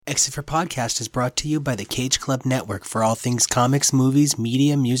Lexifer Podcast is brought to you by the Cage Club Network. For all things comics, movies,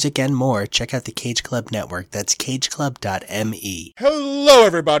 media, music, and more, check out the Cage Club Network. That's cageclub.me. Hello,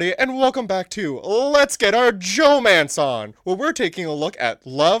 everybody, and welcome back to Let's Get Our Jomance On, where we're taking a look at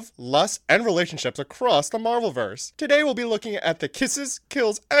love, lust, and relationships across the Marvelverse. Today, we'll be looking at the kisses,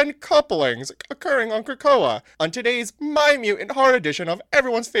 kills, and couplings occurring on Krakoa on today's My Mutant Heart edition of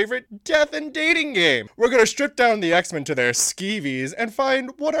everyone's favorite death and dating game. We're going to strip down the X-Men to their skeevies and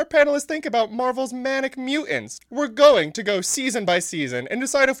find what our panelists think about Marvel's manic mutants. We're going to go season by season and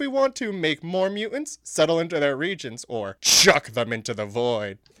decide if we want to make more mutants, settle into their regions, or chuck them into the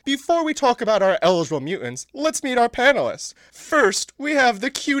void. Before we talk about our eligible mutants, let's meet our panelists. First, we have the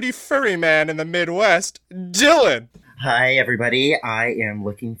cutie furry man in the Midwest, Dylan. Hi, everybody. I am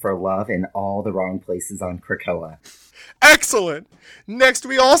looking for love in all the wrong places on Krakoa. Excellent! Next,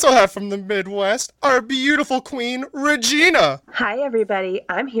 we also have from the Midwest, our beautiful queen, Regina. Hi, everybody.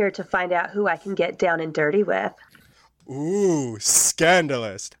 I'm here to find out who I can get down and dirty with. Ooh,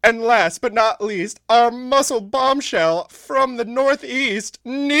 scandalous. And last but not least, our muscle bombshell from the Northeast,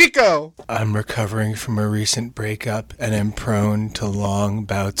 Nico. I'm recovering from a recent breakup and am prone to long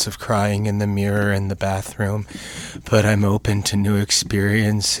bouts of crying in the mirror in the bathroom, but I'm open to new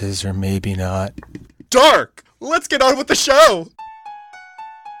experiences, or maybe not. Dark! Let's get on with the show!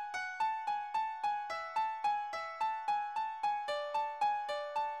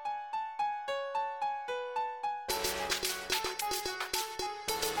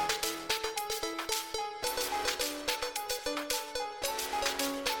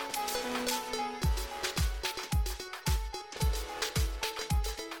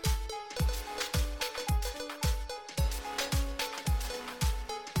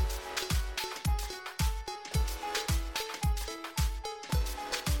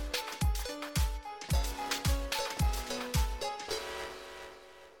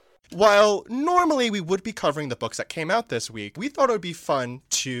 While normally we would be covering the books that came out this week, we thought it would be fun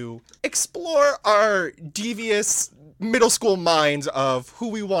to explore our devious middle school minds of who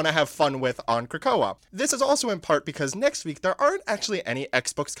we want to have fun with on Krakoa. This is also in part because next week there aren't actually any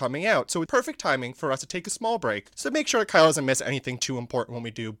X books coming out, so it's perfect timing for us to take a small break, so make sure that Kyle doesn't miss anything too important when we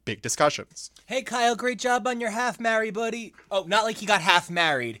do big discussions. Hey Kyle, great job on your half married, buddy. Oh, not like he got half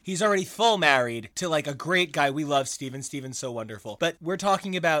married. He's already full married to like a great guy. We love Steven. Steven's so wonderful. But we're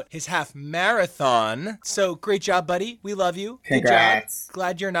talking about his half marathon. So great job, buddy. We love you. Congrats. Good job.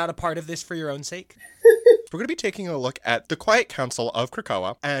 Glad you're not a part of this for your own sake. We're going to be taking a look at the Quiet Council of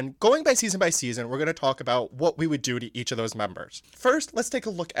Krakoa, and going by season, we're going to talk about what we would do to each of those members. First, let's take a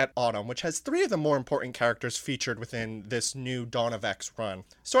look at Autumn, which has three of the more important characters featured within this new Dawn of X run.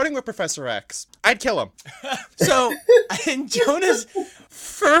 Starting with Professor X, I'd kill him. So, in Jonah's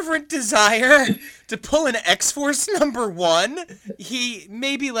fervent desire to pull an X-Force #1, he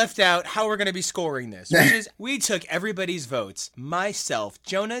maybe left out how we're going to be scoring this, which is we took everybody's votes. Myself,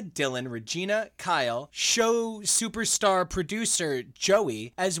 Jonah, Dylan, Regina, Kyle, show superstar producer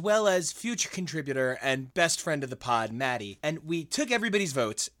Joey, as well as future contributor and best friend of the pod, Maddie. And we took everybody's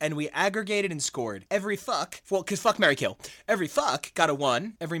votes and we aggregated and scored. Every fuck, well, because fuck, marry, kill. Every fuck got a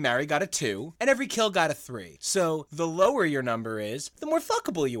 1, every marry got a 2, and every kill got a 3. So the lower your number is, the more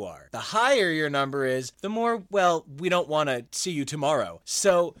fuckable you are. The higher your number is, the more, well, we don't want to see you tomorrow.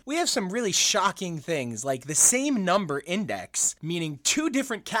 So we have some really shocking things, like the same number index, meaning 2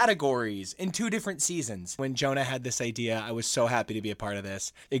 different categories in 2 different seasons. When Jonah had this idea, I was so happy to be a part of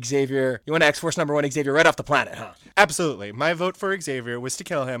this. Xavier, you want X-Force #1 Xavier right off the planet, huh? Absolutely. My vote for Xavier was to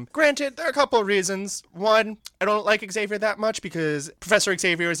kill him. Granted, there are a couple of reasons. One, I don't like Xavier that much because Professor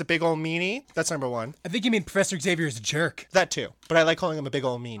Xavier is a big old meanie. That's number one. I think you mean Professor Xavier is a jerk. That too. But I like calling him a big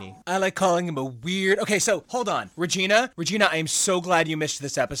old meanie. I like calling him a weird... Okay, so hold on. Regina, I am so glad you missed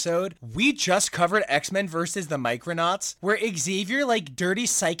this episode. We just covered X-Men versus the Micronauts, where Xavier, like dirty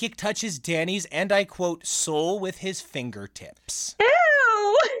psychic, touches Danny's, and I quote, soul with his fingertips.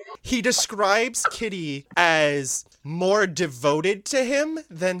 Ew! He describes Kitty as more devoted to him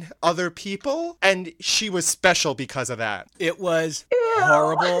than other people, and she was special because of that. It was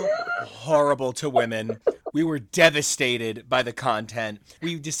horrible to women. We were devastated by the content.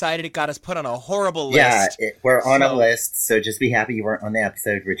 We decided it got us put on a horrible list. Yeah, we're on a list, so just be happy you weren't on the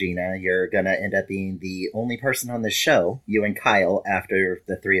episode, Regina. You're going to end up being the only person on the show, you and Kyle, after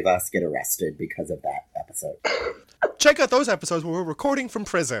the 3 of us get arrested because of that episode. Check out those episodes where we're recording from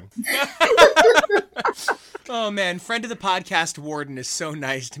prison. Oh man, friend of the podcast Warden is so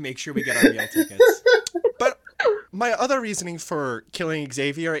nice to make sure we get our meal tickets. But My other reasoning for killing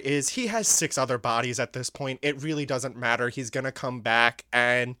Xavier is he has 6 other bodies at this point. It really doesn't matter. He's gonna come back,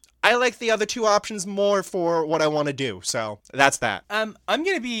 and I like the other 2 options more for what I want to do. So that's that. I'm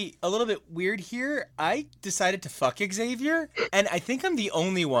gonna be a little bit weird here. I decided to fuck Xavier, and I think I'm the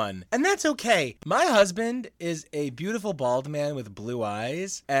only one, and that's okay. My husband is a beautiful bald man with blue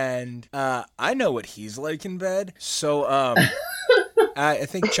eyes, and I know what he's like in bed. So I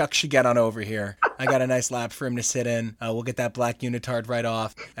think Chuck should get on over here. I got a nice lap for him to sit in. We'll get that black unitard right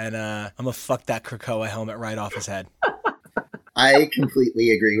off, and I'm gonna fuck that Krakoa helmet right off his head. I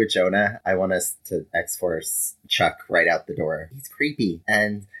completely agree with Jonah. I want us to X-Force Chuck right out the door. He's creepy,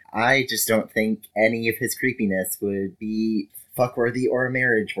 and I just don't think any of his creepiness would be fuck-worthy or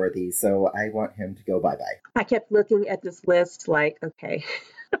marriage-worthy, so I want him to go bye-bye. I kept looking at this list like, okay.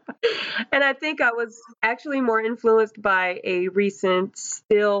 And I think I was actually more influenced by a recent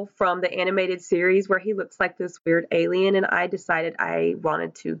still from the animated series where he looks like this weird alien, and I decided I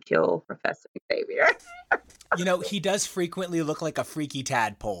wanted to kill Professor Xavier. You know, he does frequently look like a freaky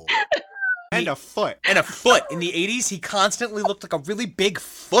tadpole. And a foot. And a foot. In the 80s, he constantly looked like a really big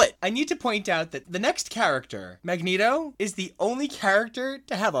foot. I need to point out that the next character, Magneto, is the only character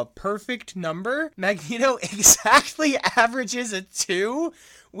to have a perfect number. Magneto exactly averages a 2.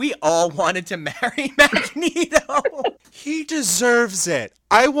 We all wanted to marry Magneto. He deserves it.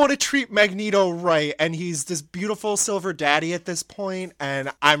 I want to treat Magneto right, and he's this beautiful silver daddy at this point, and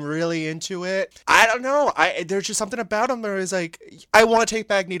I'm really into it. I don't know. There's just something about him that is like, I want to take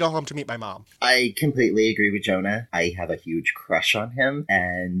Magneto home to meet my mom. I completely agree with Jonah. I have a huge crush on him,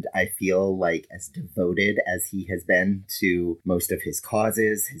 and I feel like as devoted as he has been to most of his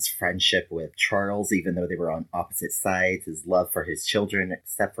causes, his friendship with Charles, even though they were on opposite sides, his love for his children,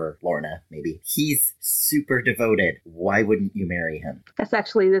 except for Lorna, maybe. He's super devoted. Why wouldn't you marry him? That's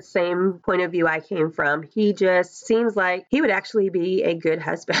actually the same point of view I came from. He just seems like he would actually be a good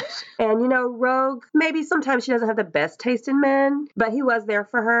husband. And, you know, Rogue, maybe sometimes she doesn't have the best taste in men, but he was there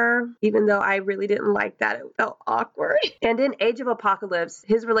for her, even though I really didn't like that. It felt awkward. And in Age of Apocalypse,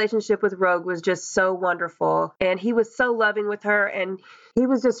 his relationship with Rogue was just so wonderful. And he was so loving with her, and he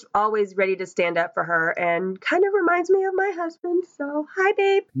was just always ready to stand up for her, and kind of reminds me of my husband. So, hi,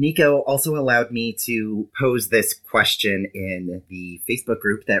 babe. Nico also allowed me to pose this question in the Facebook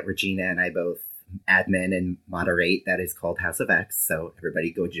group that Regina and I both admin and moderate, that is called House of X, so everybody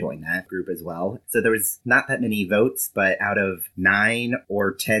go join that group as well. So there was not that many votes, but out of 9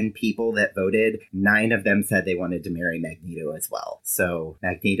 or 10 people that voted, 9 of them said they wanted to marry Magneto as well. So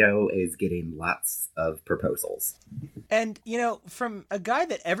Magneto is getting lots of proposals. And, you know, from a guy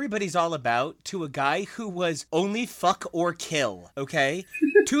that everybody's all about to a guy who was only fuck or kill, okay?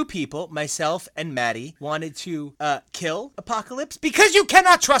 2 people, myself and Maddie, wanted to kill Apocalypse because you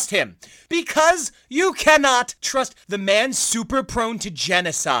cannot trust him. Because you cannot trust the man super prone to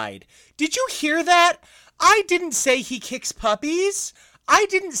genocide. Did you hear that? I didn't say he kicks puppies. I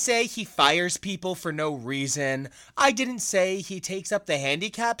didn't say he fires people for no reason. I didn't say he takes up the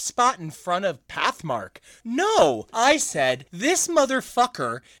handicap spot in front of Pathmark. No, I said this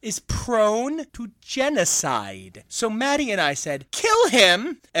motherfucker is prone to genocide. So Maddie and I said, kill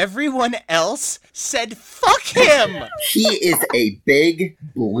him. Everyone else said, fuck him. He is a big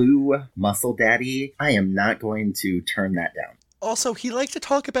blue muscle daddy. I am not going to turn that down. Also, he liked to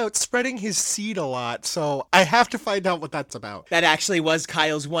talk about spreading his seed a lot, so I have to find out what that's about. That actually was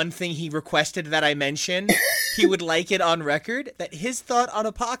Kyle's one thing he requested that I mention. He would like it on record that his thought on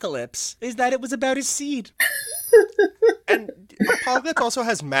Apocalypse is that it was about his seed. And Apocalypse also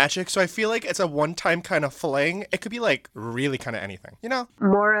has magic, so I feel like it's a one-time kind of fling. It could be, like, really kind of anything, you know?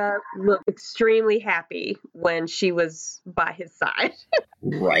 Mora looked extremely happy when she was by his side.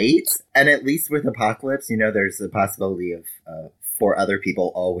 Right? And at least with Apocalypse, you know, there's the possibility of 4 other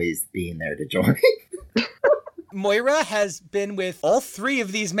people always being there to join. Moira has been with all 3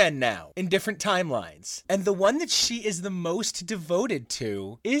 of these men now in different timelines. And the one that she is the most devoted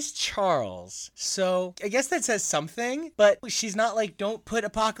to is Charles. So I guess that says something, but she's not like, don't put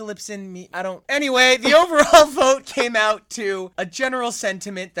Apocalypse in me. Anyway, the overall vote came out to a general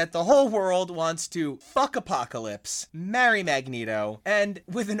sentiment that the whole world wants to fuck Apocalypse, marry Magneto, and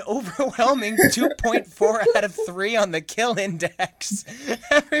with an overwhelming 2.4 out of 3 on the kill index,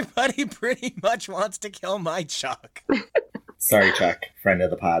 everybody pretty much wants to kill my Chuck. Sorry, Chuck. Friend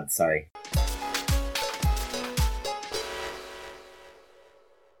of the pod. Sorry.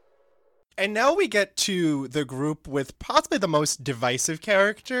 And now we get to the group with possibly the most divisive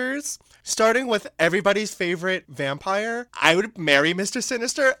characters. Starting with everybody's favorite vampire, I would marry Mr.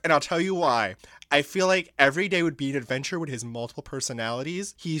 Sinister, and I'll tell you why. I feel like every day would be an adventure with his multiple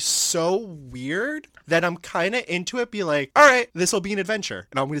personalities. He's so weird that I'm kind of into it. Be like, all right, this will be an adventure.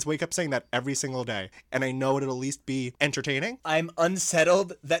 And I'll just wake up saying that every single day. And I know it'll at least be entertaining. I'm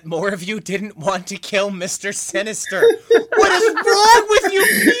unsettled that more of you didn't want to kill Mr. Sinister. What is wrong with you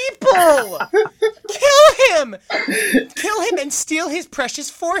people? Kill him! Kill him and steal his precious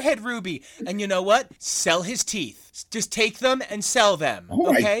forehead ruby. And you know what? Sell his teeth. Just take them and sell them. Oh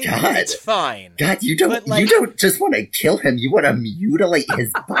okay? my God. It's fine. God, you don't just want to kill him. You want to mutilate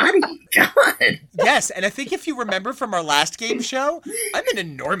his body. God. Yes, and I think if you remember from our last game show, I'm an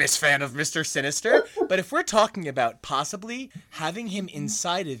enormous fan of Mr. Sinister, but if we're talking about possibly having him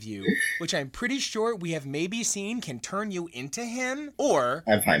inside of you, which I'm pretty sure we have maybe seen can turn you into him, or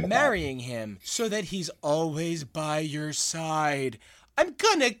I'm fine with marrying him so that he's always by your side. I'm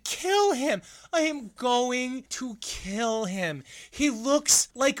gonna kill him. I am going to kill him. He looks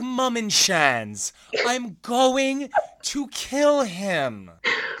like Mummenschanz. I'm going to kill him.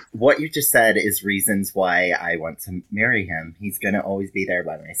 What you just said is reasons why I want to marry him. He's going to always be there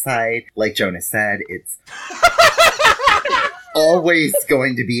by my side. Like Jonas said, it's always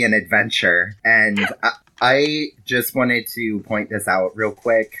going to be an adventure. And I just wanted to point this out real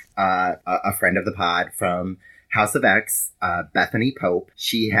quick. A friend of the pod from House of X, Bethany Pope,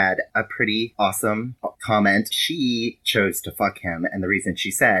 she had a pretty awesome comment. She chose to fuck him, and the reason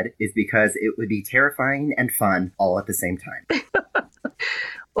she said is because it would be terrifying and fun all at the same time.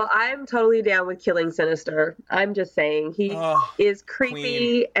 Well, I'm totally down with killing Sinister. I'm just saying he is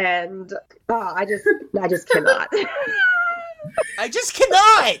creepy, and I just cannot. I just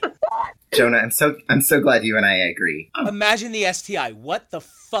cannot. Jonah, I'm so glad you and I agree. Imagine the STI. What the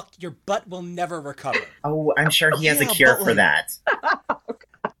fuck? Your butt will never recover. Oh, I'm sure he has a cure for that.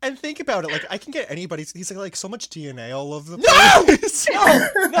 And think about it, like, I can get anybody, he's like so much DNA all over the No! place.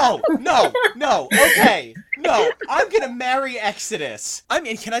 No, okay. No, I'm gonna marry Exodus. I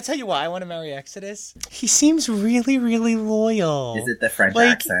mean, can I tell you why I want to marry Exodus? He seems really, really loyal. Is it the French like,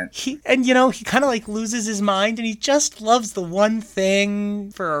 accent? He kind of like loses his mind and he just loves the one thing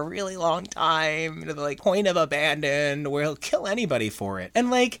for a really long time to the like point of abandon where he'll kill anybody for it.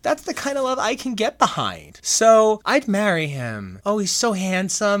 And like, that's the kind of love I can get behind. So I'd marry him. Oh, he's so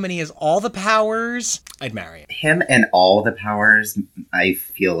handsome and he has all the powers. I'd marry him. Him and all the powers, I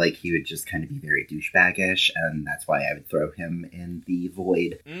feel like he would just kind of be very douchebaggish, and that's why I would throw him in the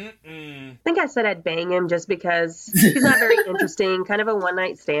void. I think I said I'd bang him just because he's not very interesting, kind of a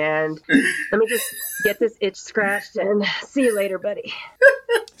one-night stand. Let me just get this itch scratched and see you later, buddy.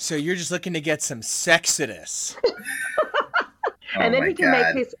 So you're just looking to get some Sexodus. And then he can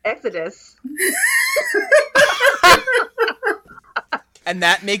make his Exodus. And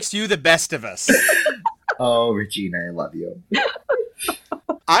that makes you the best of us. Oh, Regina, I love you.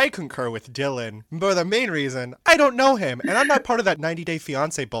 I concur with Dylan, but the main reason, I don't know him, and I'm not part of that 90-day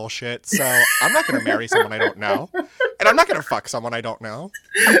fiancé bullshit, so I'm not going to marry someone I don't know, and I'm not going to fuck someone I don't know.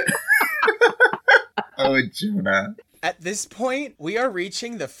 Oh, Jonah. At this point, we are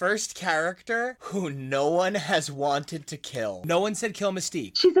reaching the first character who no one has wanted to kill. No one said kill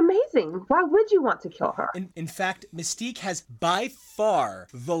Mystique. She's amazing. Why would you want to kill her? In fact, Mystique has by far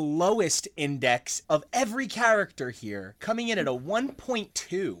the lowest index of every character here, coming in at a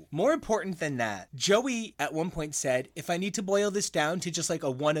 1.2. More important than that, Joey at one point said, if I need to boil this down to just like a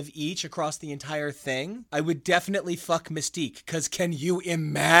one of each across the entire thing, I would definitely fuck Mystique, because can you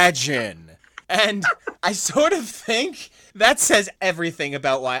imagine? And I sort of think that says everything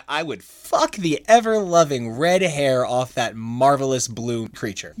about why I would fuck the ever-loving red hair off that marvelous blue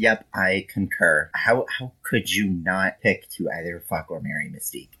creature. Yep, I concur. How could you not pick to either fuck or marry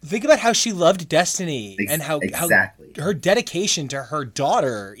Mystique? Think about how she loved Destiny and how her dedication to her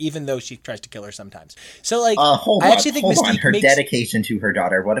daughter, even though she tries to kill her sometimes. So, like, hold I actually think on. Mystique Her makes... dedication to her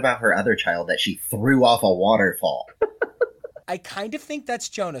daughter. What about her other child that she threw off a waterfall? I kind of think that's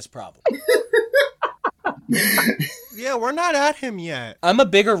Jonah's problem. Yeah, we're not at him yet. I'm a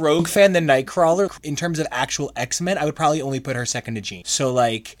bigger Rogue fan than Nightcrawler. In terms of actual X-Men, I would probably only put her second to Jean. So,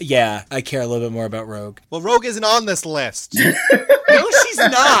 like, yeah, I care a little bit more about Rogue. Well, Rogue isn't on this list. No, she's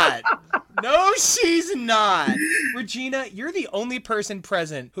not. No, she's not. Regina, you're the only person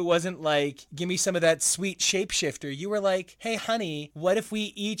present who wasn't like, give me some of that sweet shapeshifter. You were like, hey, honey, what if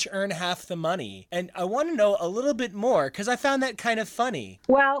we each earn half the money? And I want to know a little bit more because I found that kind of funny.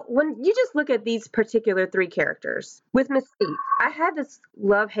 Well, when you just look at these particular three characters, with Mystique, I had this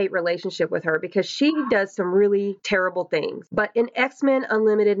love-hate relationship with her because she does some really terrible things. But in X-Men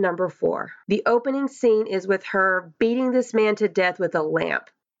Unlimited #4, the opening scene is with her beating this man to death with a lamp.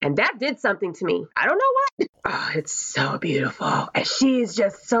 And that did something to me. I don't know what. Oh, it's so beautiful. And she is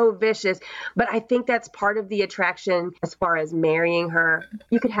just so vicious. But I think that's part of the attraction as far as marrying her.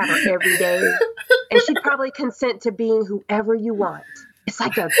 You could have her every day. And she'd probably consent to being whoever you want. It's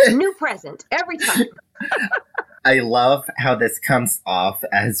like a new present every time. I love how this comes off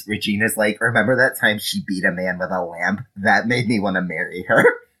as Regina's like, remember that time she beat a man with a lamp? That made me want to marry her.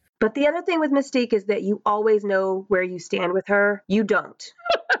 But the other thing with Mystique is that you always know where you stand with her. You don't.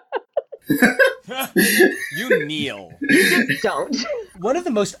 You kneel. You just don't. One of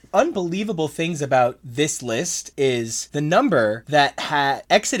the most unbelievable things about this list is the number that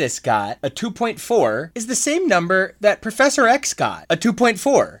Exodus got, a 2.4, is the same number that Professor X got, a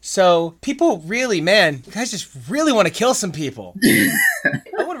 2.4. So people really, man, you guys just really want to kill some people.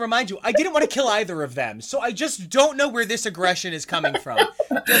 I want to remind you, I didn't want to kill either of them, so I just don't know where this aggression is coming from.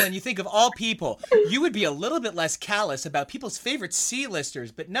 Dylan, you think of all people, you would be a little bit less callous about people's favorite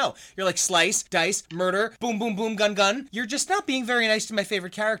C-listers, but no, you're like slice, dice, murder, boom, boom, boom, gun, gun. You're just not being very nice to my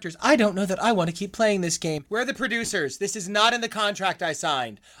favorite characters. I don't know that I want to keep playing this game. Where are the producers? This is not in the contract I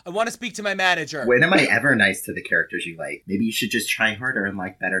signed. I want to speak to my manager. When am I ever nice to the characters you like? Maybe you should just try harder and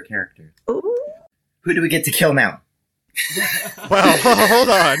like better characters. Ooh. Who do we get to kill now? Well, hold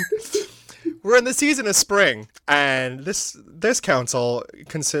on. We're in the season of spring, and this council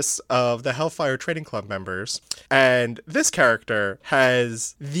consists of the Hellfire Trading Club members, and this character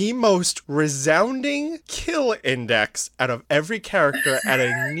has the most resounding kill index out of every character at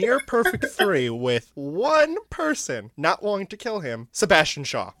a near perfect 3, with one person not wanting to kill him, Sebastian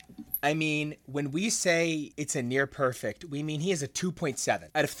Shaw. I mean, when we say it's a near perfect, we mean he has a 2.7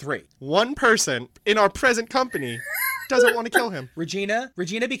 out of 3. One person in our present company doesn't want to kill him. Regina,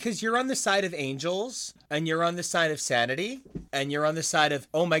 because you're on the side of angels, and you're on the side of sanity, and you're on the side of,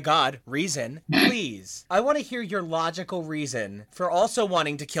 oh my god, reason, please. I want to hear your logical reason for also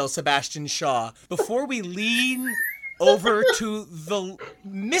wanting to kill Sebastian Shaw before we lean over to the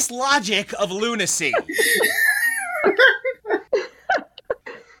mislogic of lunacy.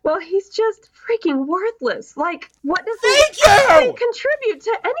 Well, he's just freaking worthless. Like, what does Thank he contribute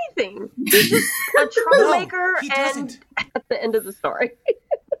to anything? He's just a troublemaker, No, he doesn't. And at the end of the story.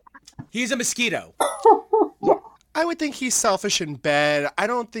 He's a mosquito. I would think he's selfish in bed. I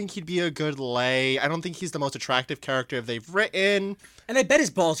don't think he'd be a good lay. I don't think he's the most attractive character they've written. And I bet his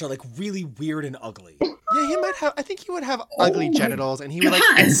balls are like really weird and ugly. Yeah, he might have. I think he would have ugly genitals, and he would like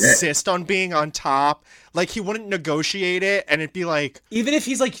insist on being on top. Like he wouldn't negotiate it, and it'd be like, Even if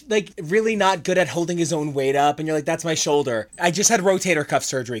he's like really not good at holding his own weight up, and you're like, that's my shoulder. I just had rotator cuff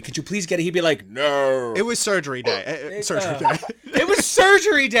surgery. Could you please get it? He'd be like, no. it was surgery day. Surgery day. It was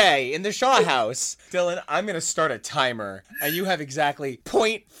surgery day in the Shaw house. Dylan, I'm going to start a timer, and you have exactly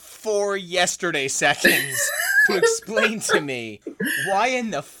 0.4 yesterday seconds to explain to me why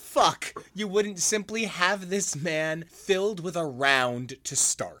in the fuck you wouldn't simply have this man filled with a round to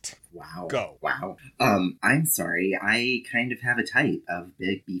start. Wow. Go. Wow. I'm sorry. I kind of have a type of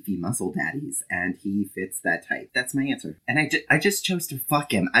big, beefy muscle daddies, and he fits that type. That's my answer. And I just chose to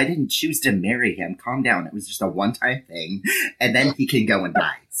fuck him. I didn't choose to marry him. Calm down. It was just a one-time thing, and then he can go and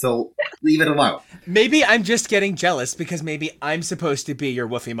die. So leave it alone. Maybe I'm just getting jealous because maybe I'm supposed to be your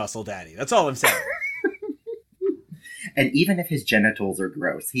woofy muscle daddy. That's all I'm saying. And even if his genitals are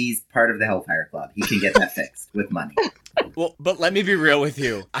gross, he's part of the Hellfire Club. He can get that fixed with money. Well, but let me be real with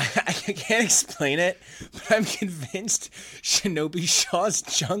you. I can't explain it, but I'm convinced Shinobi Shaw's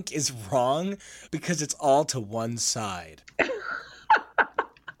junk is wrong because it's all to one side.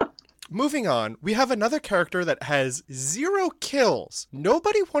 Moving on, we have another character that has 0 kills.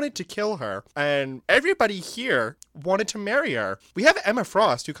 Nobody wanted to kill her, and everybody here wanted to marry her. We have Emma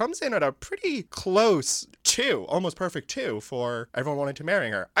Frost, who comes in at a pretty close 2, almost perfect 2, for everyone wanting to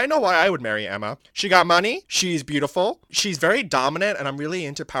marry her. I know why I would marry Emma. She got money, she's beautiful, she's very dominant, and I'm really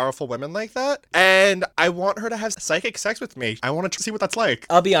into powerful women like that. And I want her to have psychic sex with me. I want to see what that's like.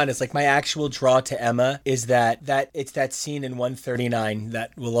 I'll be honest, like my actual draw to Emma is that it's that scene in 139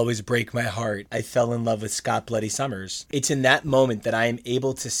 that will always break my heart. I fell in love with Scott Bloody Summers. It's in that moment that I am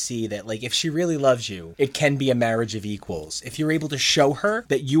able to see that, like, if she really loves you, it can be a marriage of equals. If you're able to show her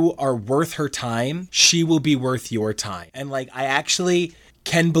that you are worth her time, she will be worth your time. And like, I actually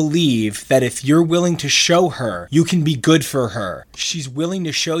can believe that if you're willing to show her, you can be good for her. She's willing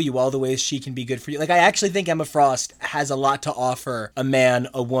to show you all the ways she can be good for you. Like, I actually think Emma Frost has a lot to offer a man,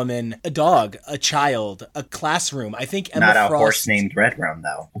 a woman, a dog, a child, a classroom. I think Emma Not a Frost... horse named Red Rum,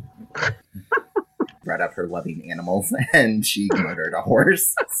 though. Brought up her loving animals, and she murdered a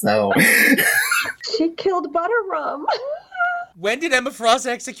horse, so... She killed Butterrum. When did Emma Frost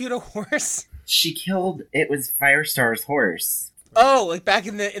execute a horse? She killed... It was Firestar's horse. Oh, like back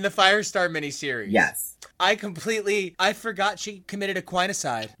in the Firestar miniseries. Yes. I forgot she committed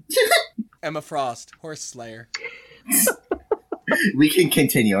equinicide. Emma Frost, horse slayer. We can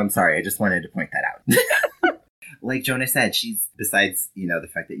continue. I'm sorry. I just wanted to point that out. Like Jonah said, she's, besides, the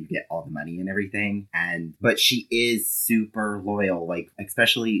fact that you get all the money and everything, but she is super loyal, like,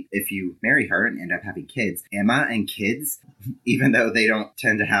 especially if you marry her and end up having kids. Emma and kids, even though they don't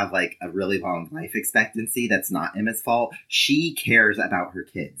tend to have, like, a really long life expectancy, that's not Emma's fault, she cares about her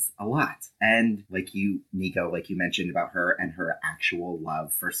kids a lot. And like you, Nico, like you mentioned about her and her actual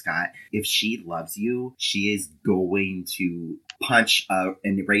love for Scott, if she loves you, she is going to punch an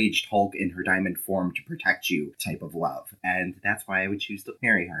enraged Hulk in her diamond form to protect you type of love. And that's why I would choose to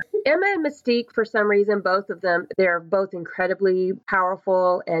marry her. Emma and Mystique, for some reason, both of them, they're both incredibly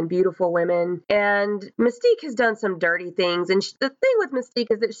powerful and beautiful women. And Mystique has done some dirty things. And the thing with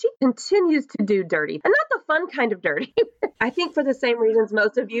Mystique is that she continues to do dirty, and not the fun kind of dirty. I think for the same reasons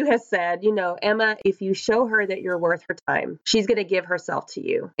most of you have said, Emma, if you show her that you're worth her time, she's going to give herself to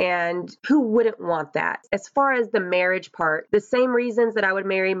you. And who wouldn't want that? As far as the marriage part, the same reasons that I would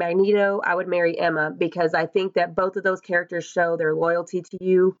marry Magneto, I would marry Emma, because I think that both of those characters show their loyalty to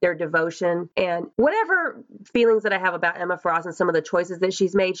you, their devotion, and whatever feelings that I have about Emma Frost and some of the choices that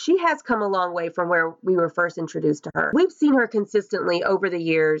she's made, she has come a long way from where we were first introduced to her. We've seen her consistently over the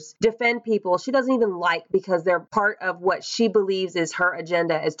years defend people she doesn't even like because they're part of what she believes is her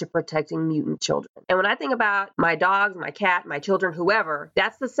agenda as to protecting mutant children. And when I think about my dogs, my cat, my children, whoever,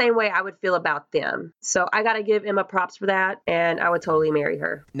 that's the same way I would feel about them. So I got to give Emma props for that, and I would totally marry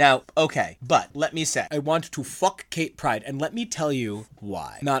her. Now, okay, but let me say, I want to fuck Kate Pryde, and let me tell you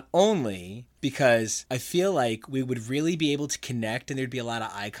why. Not only because I feel like we would really be able to connect and there'd be a lot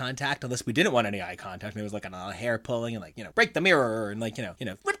of eye contact, unless we didn't want any eye contact. There was like a lot of hair pulling and break the mirror and rip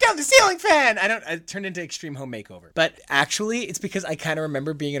down the ceiling fan. I turned into Extreme Home Makeover. But actually, it's because I kind of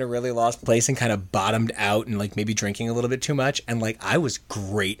remember being in a really lost place and kind of bottomed out and maybe drinking a little bit too much. And I was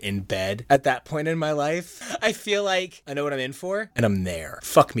great in bed at that point in my life. I feel like I know what I'm in for and I'm there.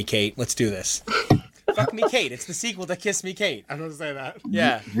 Fuck me, Kate. Let's do this. Fuck Me, Kate. It's the sequel to Kiss Me, Kate. I don't want to say that.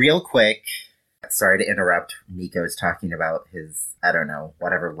 Yeah. Real quick, sorry to interrupt. Nico's talking about his,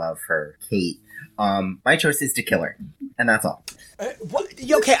 whatever love for Kate. My choice is to kill her. And that's all.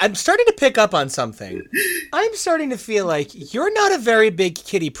 Okay, I'm starting to pick up on something. I'm starting to feel like you're not a very big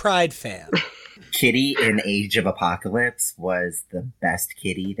Kitty Pryde fan. Kitty in Age of Apocalypse was the best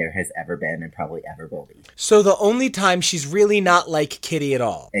Kitty there has ever been and probably ever will be. So the only time she's really not like Kitty at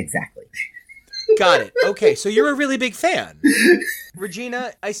all. Exactly. Got it. Okay, so you're a really big fan.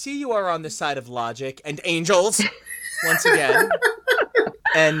 Regina, I see you are on the side of logic and angels, once again.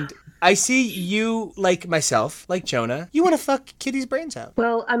 And I see you, like myself, like Jonah, you want to fuck Kitty's brains out.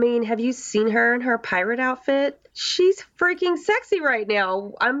 Well, have you seen her in her pirate outfit? She's freaking sexy right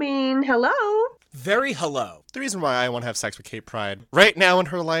now. Hello. Very hello. The reason why I want to have sex with Kate Pryde right now in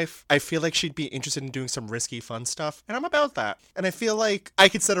her life, I feel like she'd be interested in doing some risky, fun stuff, and I'm about that. And I feel like I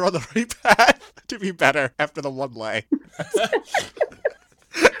could set her on the right path to be better after the one lay.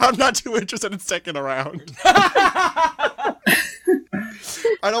 I'm not too interested in sticking around. I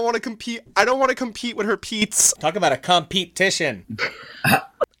don't want to compete. I don't want to compete with her Pete's. Talk about a competition.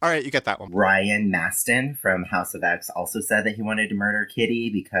 All right, you get that one. Ryan Maston from House of X also said that he wanted to murder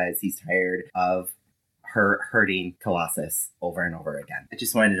Kitty because he's tired of her hurting Colossus over and over again. I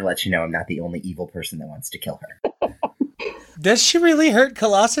just wanted to let you know I'm not the only evil person that wants to kill her. Does she really hurt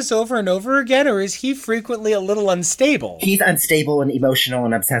Colossus over and over again, or is he frequently a little unstable? He's unstable and emotional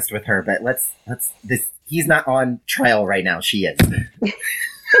and obsessed with her, but he's not on trial right now. She is.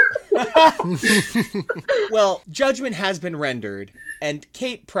 Well, judgment has been rendered, and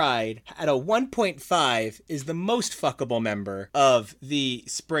Kate Pryde at a 1.5 is the most fuckable member of the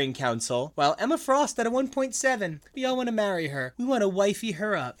Spring Council, while Emma Frost at a 1.7. We all want to marry her. We want to wifey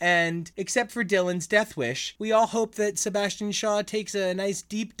her up. And except for Dylan's death wish, we all hope that Sebastian Shaw takes a nice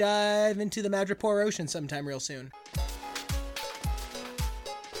deep dive into the Madripoor Ocean sometime real soon.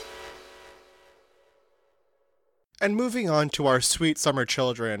 And moving on to our sweet summer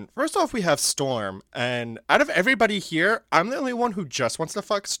children. First off, we have Storm. And out of everybody here, I'm the only one who just wants to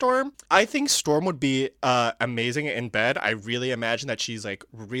fuck Storm. I think Storm would be amazing in bed. I really imagine that she's like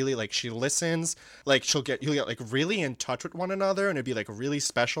really like she listens. Like you'll get like really in touch with one another, and it'd be like really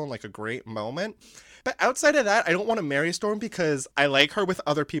special and like a great moment. But outside of that, I don't want to marry Storm because I like her with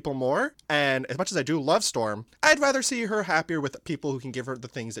other people more. And as much as I do love Storm, I'd rather see her happier with people who can give her the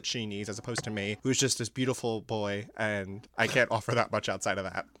things that she needs as opposed to me, who's just this beautiful boy. And I can't offer that much outside of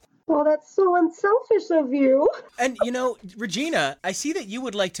that. Well, that's so unselfish of you. And, you know, Regina, I see that you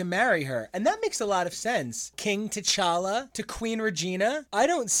would like to marry her, and that makes a lot of sense. King T'Challa to Queen Regina. I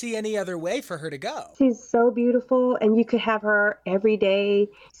don't see any other way for her to go. She's so beautiful, and you could have her every day.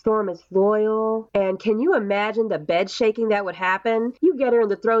 Storm is loyal. And can you imagine the bed shaking that would happen? You get her in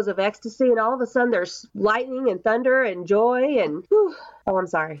the throes of ecstasy, and all of a sudden there's lightning and thunder and joy and... Whew. Oh, I'm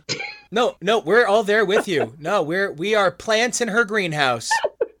sorry. No, we're all there with you. No, we are plants in her greenhouse.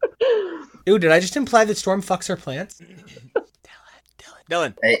 Ooh, did I just imply that Storm fucks her plants?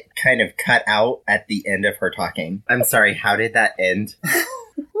 Dylan. It kind of cut out at the end of her talking. I'm sorry, how did that end?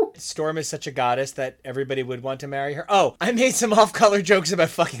 Storm is such a goddess that everybody would want to marry her. Oh, I made some off-color jokes about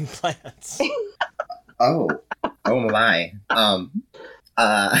fucking plants. Oh my.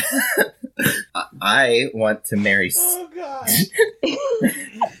 I want to marry... Oh, God.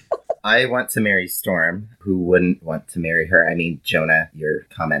 I want to marry Storm. Who wouldn't want to marry her? I mean, Jonah, your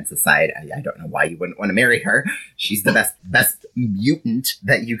comments aside, I don't know why you wouldn't want to marry her. She's the best mutant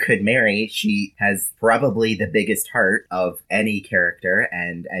that you could marry. She has probably the biggest heart of any character.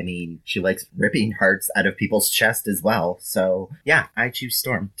 And I mean, she likes ripping hearts out of people's chest as well. So yeah, I choose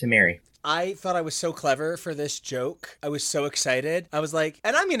Storm to marry. I thought I was so clever for this joke. I was so excited. I was like,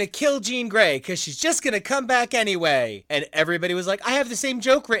 and I'm going to kill Jean Grey because she's just going to come back anyway. And everybody was like, I have the same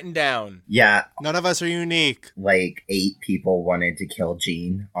joke written down. Yeah. None of us are unique. Like 8 people wanted to kill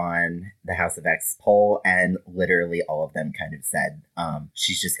Jean on the House of X poll, and literally all of them kind of said,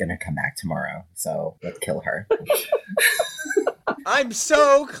 she's just going to come back tomorrow. So let's kill her. I'm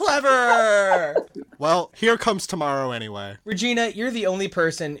so clever. Well, here comes tomorrow anyway. Regina, you're the only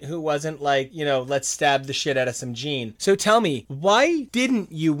person who wasn't like, let's stab the shit out of some Jean. So tell me, why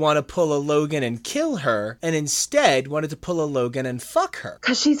didn't you want to pull a Logan and kill her, and instead wanted to pull a Logan and fuck her?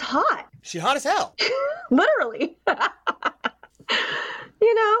 Because she's hot. She's hot as hell. Literally.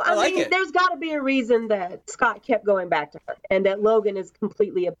 I mean, there's got to be a reason that Scott kept going back to her and that Logan is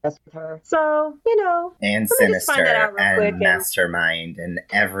completely obsessed with her. So, And Sinister and Mastermind and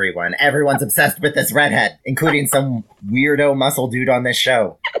everyone's obsessed with this redhead, including some weirdo muscle dude on this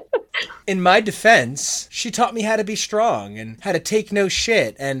show. In my defense, she taught me how to be strong and how to take no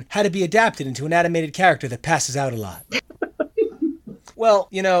shit and how to be adapted into an animated character that passes out a lot. Well,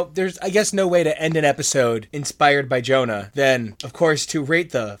 there's, I guess, no way to end an episode inspired by Jonah than, of course, to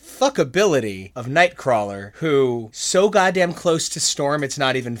rate the fuckability of Nightcrawler, who so goddamn close to Storm, it's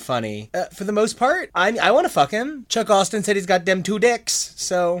not even funny. For the most part, I want to fuck him. Chuck Austin said he's got them 2 dicks,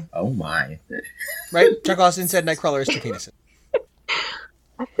 so... Oh, my. Right? Chuck Austin said Nightcrawler has 2 penises.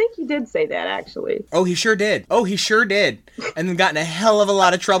 I think he did say that, actually. Oh, he sure did. And then got in a hell of a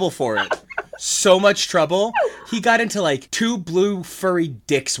lot of trouble for it. So much trouble. He got into like 2 blue furry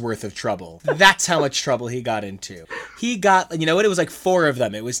dicks worth of trouble. That's how much trouble he got into. He got, it was like 4 of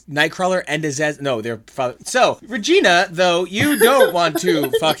them. It was Nightcrawler and Azaz. No, their father. So, Regina, though, you don't want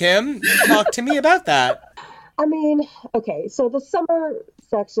to fuck him. Talk to me about that. I mean, okay, so the summer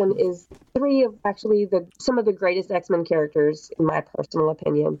section is 3 of actually some of the greatest X-Men characters, in my personal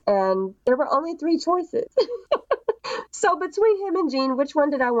opinion. And there were only 3 choices. So between him and Jean, which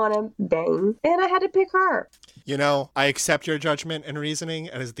one did I want to bang? And I had to pick her. I accept your judgment and reasoning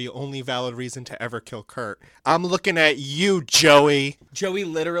as the only valid reason to ever kill Kurt. I'm looking at you, Joey. Joey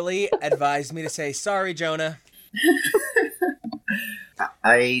literally advised me to say, sorry, Jonah.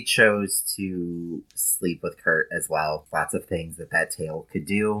 I chose to sleep with Kurt as well. Lots of things that tail could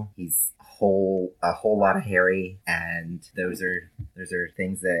do. He's a whole lot of hairy, and those are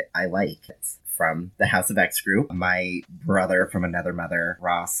things that I like. It's from the House of X group. My brother from another mother,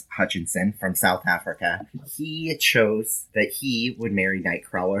 Ross Hutchinson from South Africa, he chose that he would marry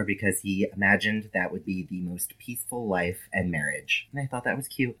Nightcrawler because he imagined that would be the most peaceful life and marriage. And I thought that was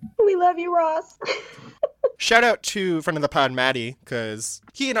cute. We love you, Ross. Shout out to friend of the pod, Maddie, because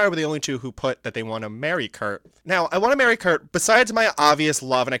he and I were the only 2 who put that they want to marry Kurt. Now, I want to marry Kurt besides my obvious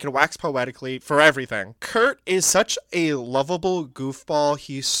love, and I can wax poetically for everything. Kurt is such a lovable goofball.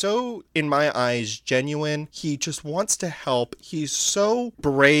 He's so, in my eyes genuine. He just wants to help. He's so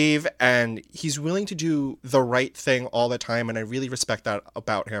brave and he's willing to do the right thing all the time, and I really respect that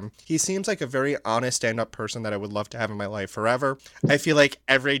about him. He seems like a very honest stand-up person that I would love to have in my life forever. I feel like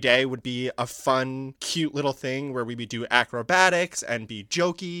every day would be a fun, cute little thing where we would do acrobatics and be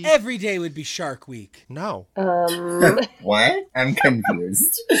jokey. Every day would be Shark Week. No. What? I'm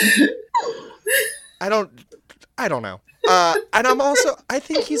confused. I don't know. And I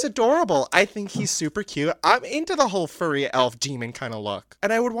think he's adorable. I think he's super cute. I'm into the whole furry elf demon kind of look.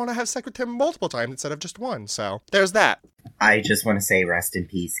 And I would want to have sex with him multiple times instead of just one. So there's that. I just want to say rest in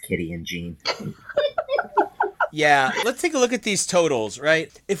peace, Kitty and Jean. Yeah, let's take a look at these totals, right?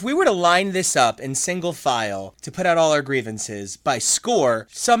 If we were to line this up in single file to put out all our grievances by score,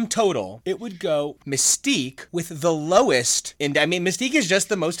 sum total, it would go Mystique with the lowest. And I mean, Mystique is just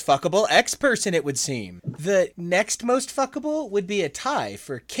the most fuckable X-person, it would seem. The next most fuckable would be a tie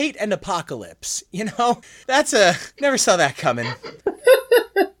for Kate and Apocalypse. You know, never saw that coming.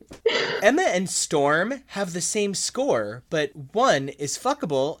 Emma and Storm have the same score, but one is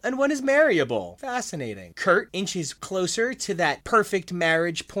fuckable and one is marryable. Fascinating. Kurt inches closer to that perfect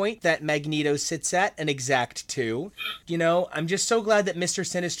marriage point that Magneto sits at, an exact 2. You know, I'm just so glad that Mr.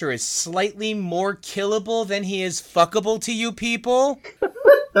 Sinister is slightly more killable than he is fuckable to you people.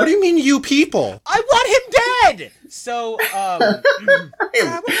 What do you mean, you people? I want him dead! So, I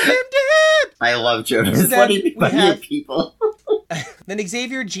want him dead! I love Jonas. So What do you mean by you have- people? Then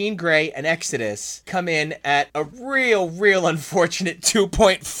Xavier, Jean Grey, and Exodus come in at a real unfortunate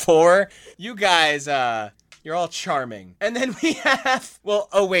 2.4. You guys, you're all charming. And then we have,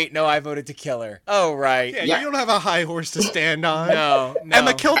 I voted to kill her. Oh, right. Yeah, you don't have a high horse to stand on. No.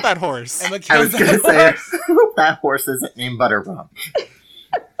 Emma killed that horse. Emma I killed was going to that say, horse. that horse isn't named Butterbump.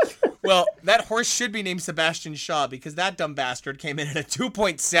 Well, that horse should be named Sebastian Shaw because that dumb bastard came in at a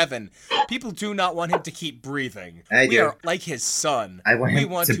 2.7. People do not want him to keep breathing. I We do. are like his son. I want we him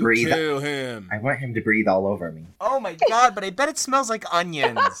want to breathe. kill him. I want him to breathe all over me. Oh my god, but I bet it smells like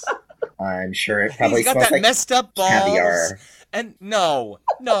onions. I'm sure it probably He's got smells that like messed up balls. caviar. And no,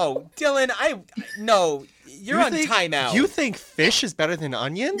 Dylan, you're on timeout. You think fish is better than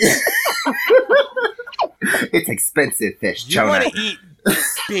onions? It's expensive fish, You Jonah. want to eat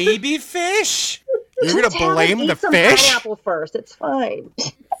baby fish? You're going to Just have him blame the eat some fish? pineapple first. It's fine.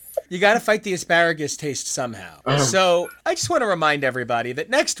 You got to fight the asparagus taste somehow. So I just want to remind everybody that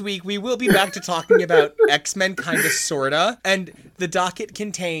next week we will be back to talking about X-Men kinda sorta, and the docket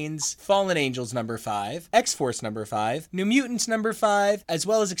contains Fallen Angels number 5, X-Force number 5, New Mutants number 5, as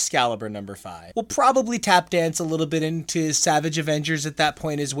well as Excalibur number 5. We'll probably tap dance a little bit into Savage Avengers at that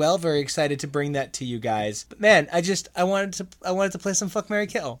point as well. Very excited to bring that to you guys. But man, I wanted to play some Fuck, Marry,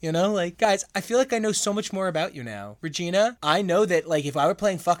 Kill. You know, like guys, I feel like I know so much more about you now. Regina, I know that like if I were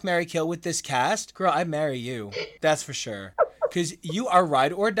playing Fuck, Marry, Kill with this cast, girl, I'd marry you. That's for sure. Because you are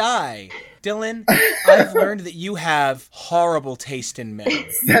ride or die. Dylan, I've learned that you have horrible taste in men.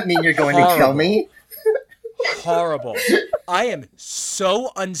 Does that mean you're going to kill Horrible. me? Horrible. I am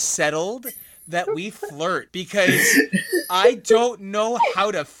so unsettled that we flirt because I don't know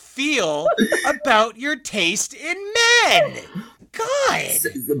how to feel about your taste in men.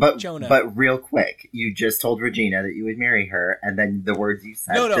 God. Jonah. But real quick, you just told Regina that you would marry her, and then the words you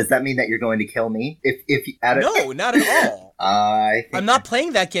said. No. Does that mean that you're going to kill me? No, not at all. I think I'm not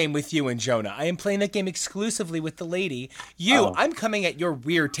playing that game with you and Jonah. I am playing that game exclusively with the lady. I'm coming at your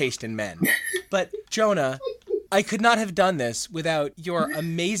weird taste in men. But Jonah, I could not have done this without your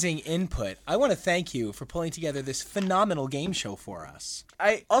amazing input. I want to thank you for pulling together this phenomenal game show for us.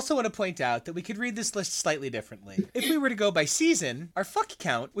 I also want to point out that we could read this list slightly differently. If we were to go by season, our fuck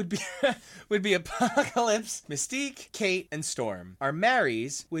count would be Apocalypse, Mystique, Kate, and Storm. Our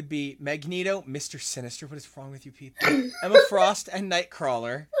marries would be Magneto, Mr. Sinister. What is wrong with you people? Emma Frost and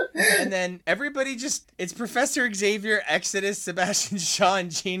Nightcrawler. And then everybody it's Professor Xavier, Exodus, Sebastian Shaw, and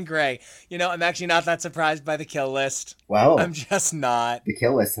Jean Grey. You know, I'm actually not that surprised by the kill list. Well, I'm just not. the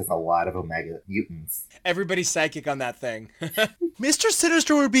kill list has a lot of Omega mutants. Everybody's psychic on that thing. Mr.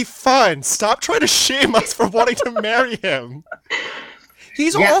 Sinister would be fun. Stop trying to shame us for wanting to marry him.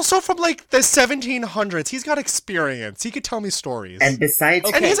 He's also from like the 1700s. He's got experience. He could tell me stories. And besides,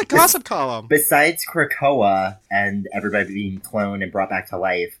 And he has a gossip column. besides Krakoa and everybody being cloned and brought back to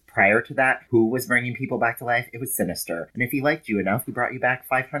life, prior to that, who was bringing people back to life? It was Sinister. And if he liked you enough, he brought you back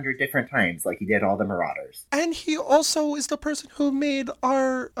 500 different times like he did all the Marauders. And he also is the person who made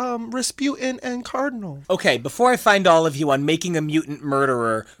our Rasputin and Cardinal. Okay, before I find all of you on Making a Mutant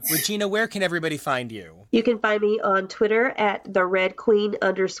Murderer, Regina, where can everybody find you? You can find me on Twitter at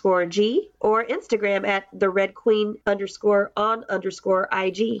 @TheRedQueen_G or Instagram at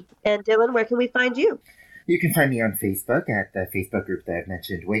 @TheRedQueen_on_IG. And Dylan, where can we find you? You can find me on Facebook at the Facebook group that I've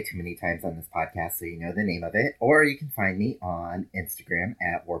mentioned way too many times on this podcast, so you know the name of it. Or you can find me on Instagram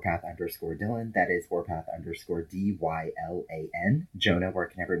at Warpath_Dylan. That is Warpath_DYLAN. Jonah, where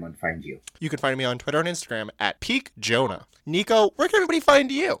can everyone find you? You can find me on Twitter and Instagram at PeakJonah. Nico, where can everybody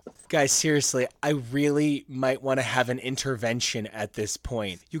find you? Guys, seriously, I really might want to have an intervention at this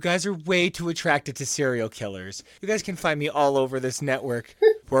point. You guys are way too attracted to serial killers. You guys can find me all over this network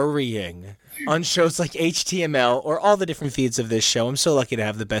worrying on shows like HTML or all the different feeds of this show. I'm so lucky to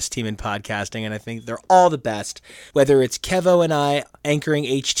have the best team in podcasting, and I think they're all the best. Whether it's Kevo and I anchoring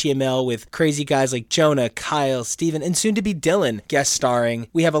HTML with crazy guys like Jonah, Kyle, Steven, and soon to be Dylan guest starring.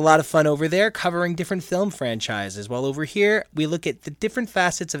 We have a lot of fun over there covering different film franchises. While over here, we look at the different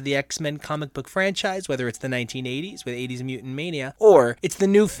facets of the X-Men comic book franchise, whether it's the 1980s with 80s Mutant Mania, or it's the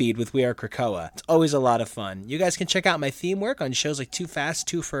new feed with We Are Krakoa. It's always a lot of fun. You guys can check out my theme work on shows like Too Fast,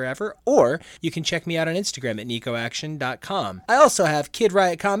 Too Forever, or you can check me out on Instagram at NicoAction.com. I also have Kid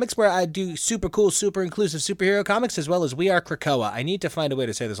Riot Comics, where I do super cool, super inclusive superhero comics, as well as We Are Krakoa. I need to find a way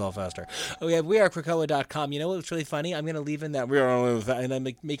to say this all faster. We have WeAreKrakoa.com. You know what's really funny? I'm going to leave in that and I'm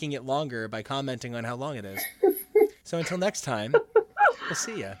making it longer by commenting on how long it is. So until next time, we'll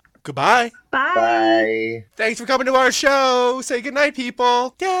see ya. Goodbye. Bye. Bye. Thanks for coming to our show. Say goodnight,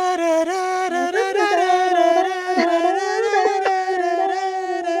 people. Da, da, da, da, da.